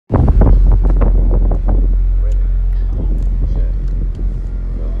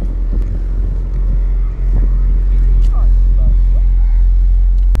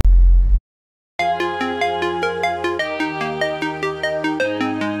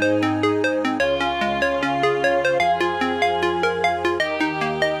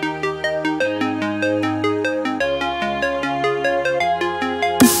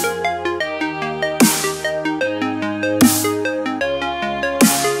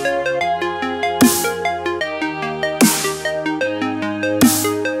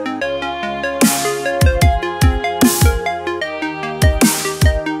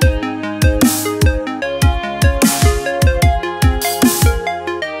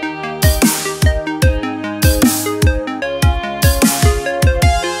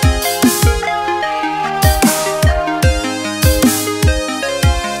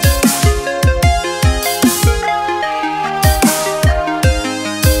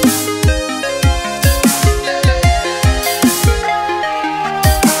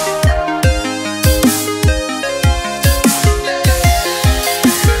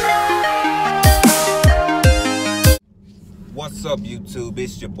YouTube?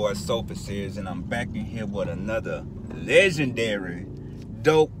 It's your boy Sofa Series, and I'm back in here with another legendary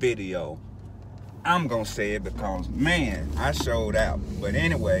dope video. I'm gonna say it because, man, I showed out. But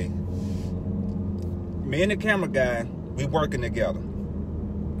anyway, me and the camera guy, we working together.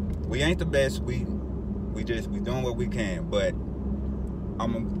 We ain't the best, we doing what we can, but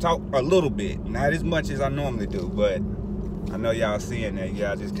I'm gonna talk a little bit, not as much as I normally do, but I know y'all seeing that.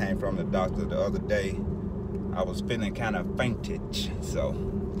 Y'all just came from the doctor the other day. I was feeling kind of fainted, so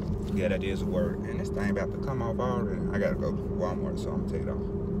yeah, that is a word. And this thing about to come off already. I gotta go to Walmart, so I'm gonna take it off.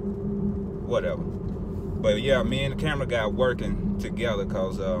 Whatever. But yeah, me and the camera guy working together,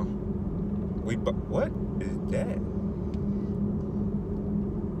 cause what is that?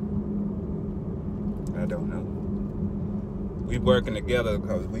 I don't know. We working together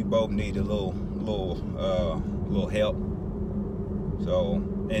because we both need a little help. So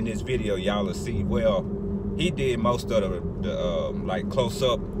in this video, y'all will see. Well, he did most of the like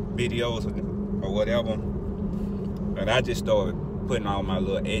close-up videos or whatever, and I just started putting all my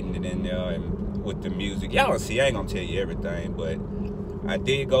little editing in there and with the music. Y'all will see. I ain't gonna tell you everything, but I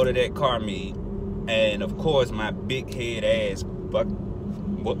did go to that car meet, and of course my big head ass, my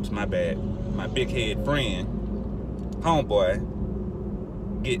big head friend,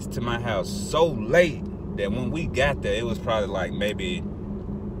 homeboy, gets to my house so late that when we got there, it was probably like maybe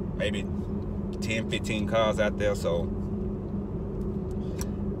 10-15 cars out there. So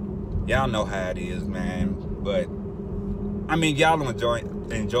y'all know how it is, man. But I mean, y'all enjoy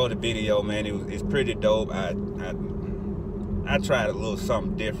the video, man. It's pretty dope. I tried a little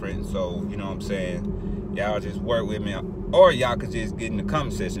something different, so you know what I'm saying. Y'all just work with me, or y'all could just get in the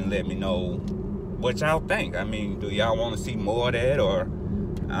comment section and let me know what y'all think. I mean, do y'all want to see more of that, or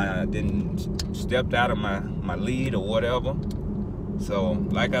I didn't stepped out of my lead or whatever? So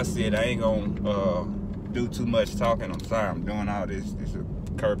like I said, I ain't gonna do too much talking. I'm sorry, I'm doing all this. It's a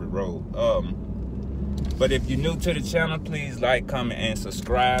curvy road. But if you're new to the channel, please like, comment, and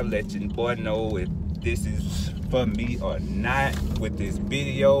subscribe. Let your boy know if this is for me or not with this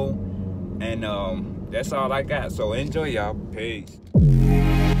video. And that's all I got. So enjoy, y'all. Peace.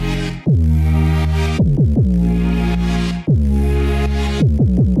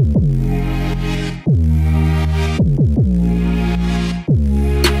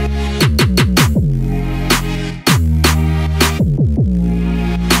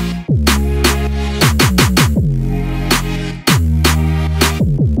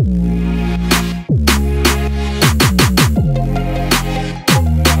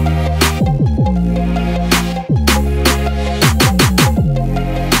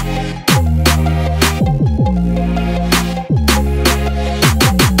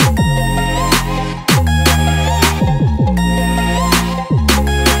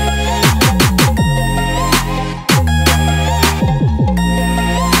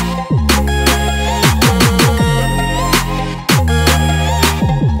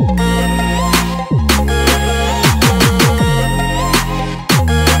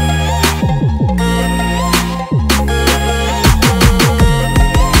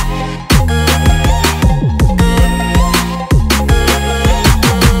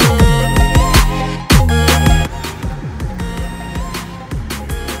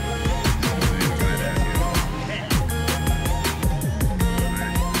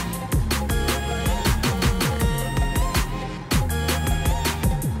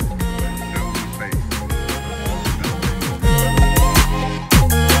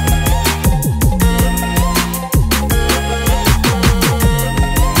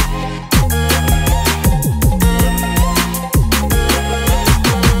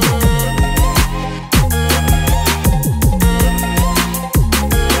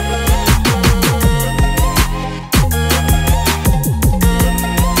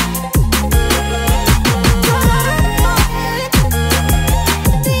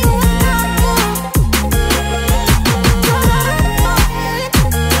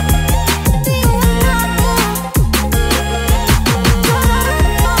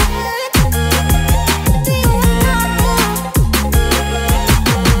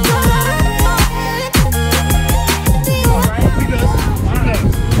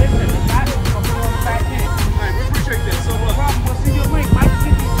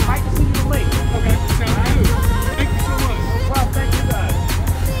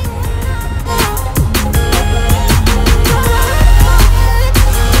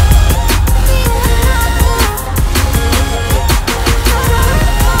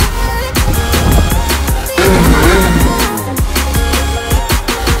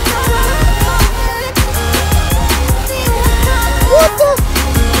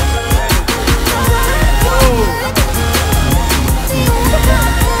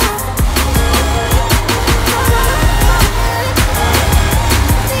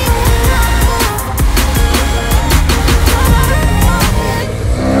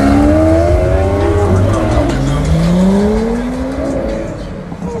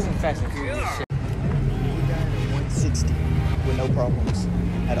 Fast and Furious shit. We got 160 with no problems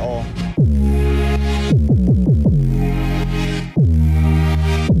at all.